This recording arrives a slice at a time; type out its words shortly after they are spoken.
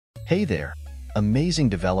Hey there, amazing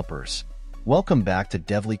developers. Welcome back to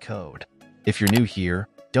Devly Code. If you're new here,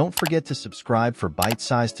 don't forget to subscribe for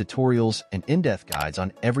bite-sized tutorials and in-depth guides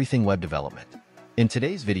on everything web development. In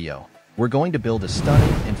today's video, we're going to build a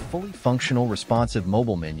stunning and fully functional responsive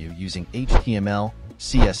mobile menu using HTML,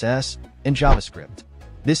 CSS, and JavaScript.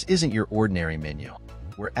 This isn't your ordinary menu.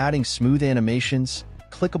 We're adding smooth animations,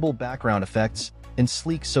 clickable background effects, and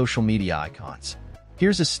sleek social media icons.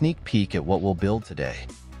 Here's a sneak peek at what we'll build today.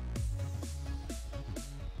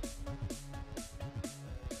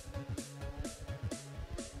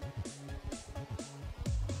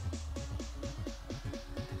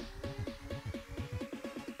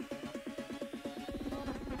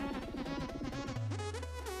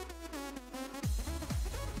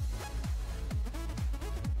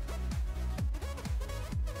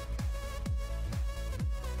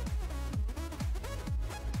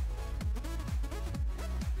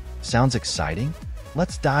 Sounds exciting?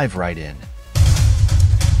 Let's dive right in.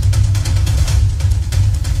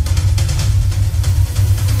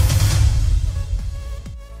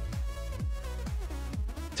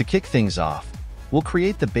 To kick things off, we'll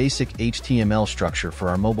create the basic HTML structure for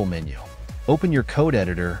our mobile menu. Open your code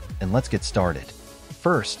editor and let's get started.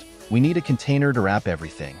 First, we need a container to wrap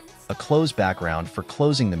everything, a close background for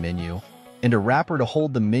closing the menu, and a wrapper to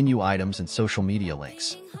hold the menu items and social media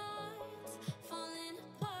links.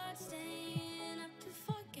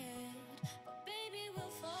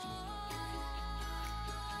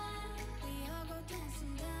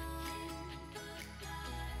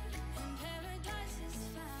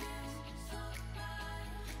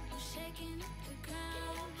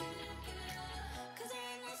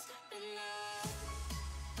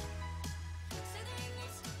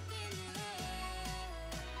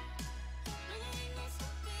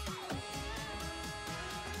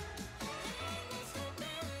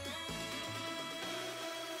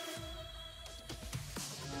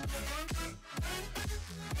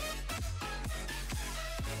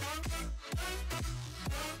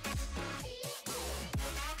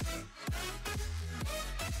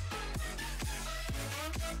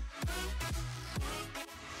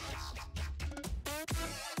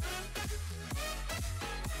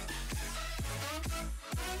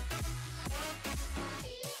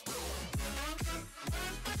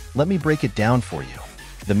 Let me break it down for you.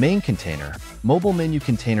 The main container, mobile menu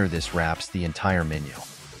container, this wraps the entire menu.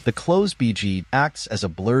 The close BG acts as a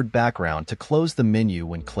blurred background to close the menu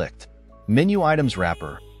when clicked. Menu items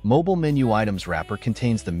wrapper, mobile menu items wrapper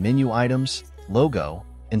contains the menu items, logo,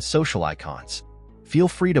 and social icons. Feel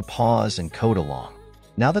free to pause and code along.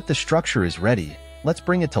 Now that the structure is ready, let's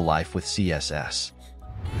bring it to life with CSS.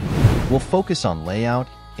 We'll focus on layout,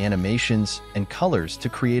 animations, and colors to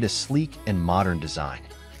create a sleek and modern design.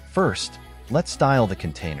 First, let's style the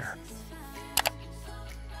container.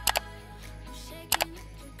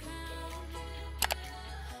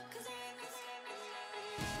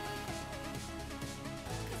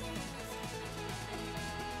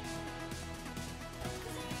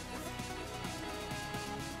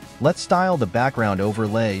 Let's style the background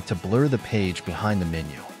overlay to blur the page behind the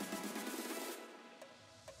menu.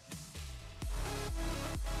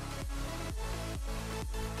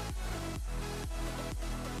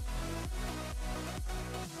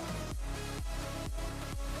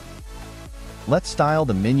 Let's style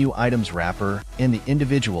the menu items wrapper and the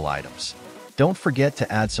individual items. Don't forget to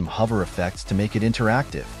add some hover effects to make it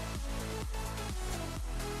interactive.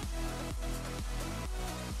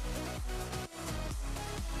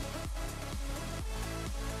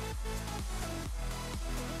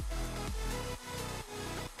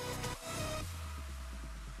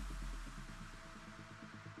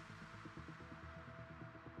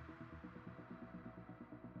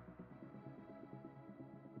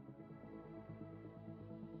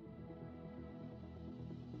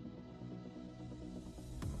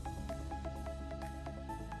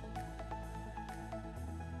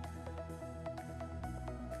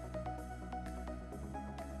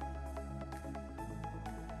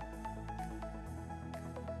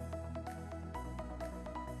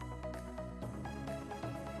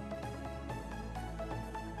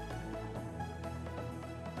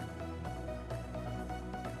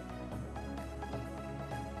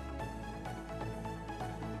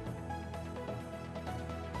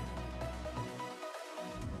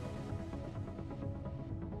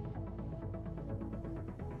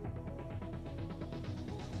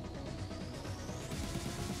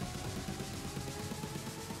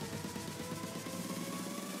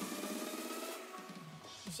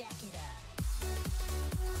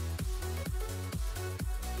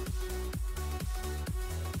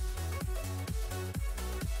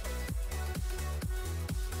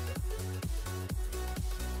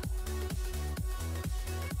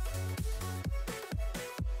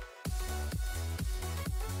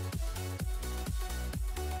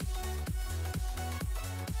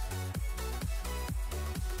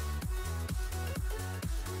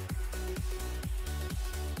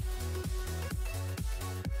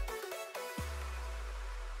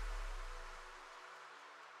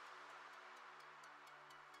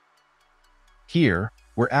 Here,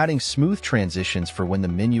 we're adding smooth transitions for when the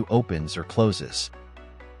menu opens or closes.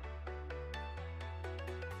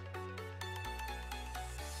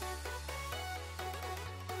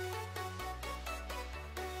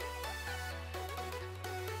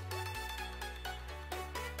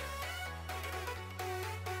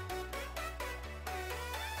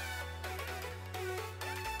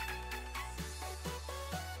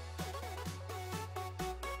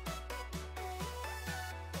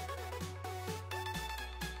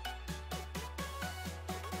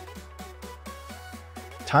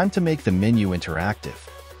 Time to make the menu interactive.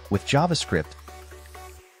 With JavaScript,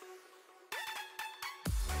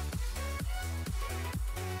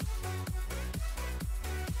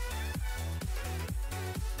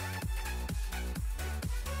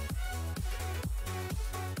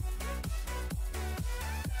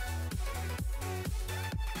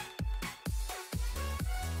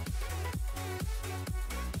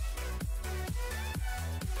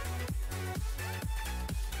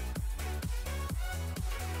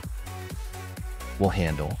 will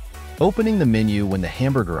handle opening the menu when the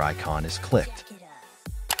hamburger icon is clicked.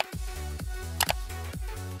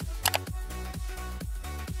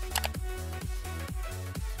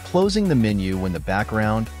 Closing the menu when the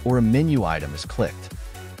background or a menu item is clicked.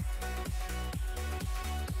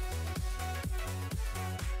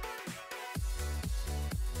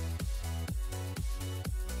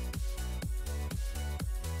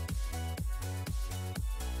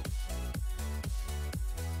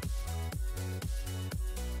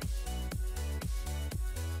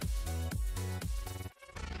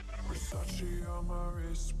 On my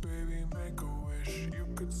wrist, baby, make a wish. You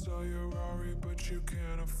could sell your Rari, but you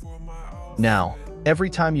can't afford my outfit. Now, every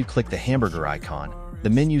time you click the hamburger icon, the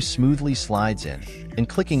menu smoothly slides in, and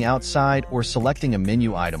clicking outside or selecting a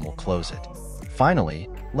menu item will close it. Finally,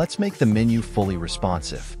 let's make the menu fully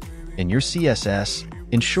responsive. In your CSS,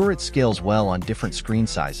 ensure it scales well on different screen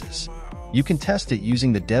sizes. You can test it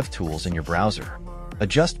using the dev tools in your browser.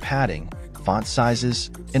 Adjust padding, font sizes,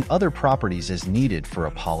 and other properties as needed for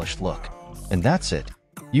a polished look. And that's it.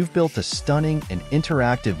 You've built a stunning and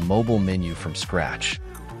interactive mobile menu from scratch.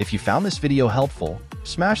 If you found this video helpful,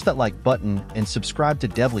 smash that like button and subscribe to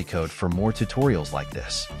DevlyCode for more tutorials like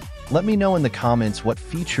this. Let me know in the comments what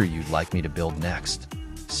feature you'd like me to build next.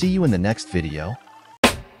 See you in the next video.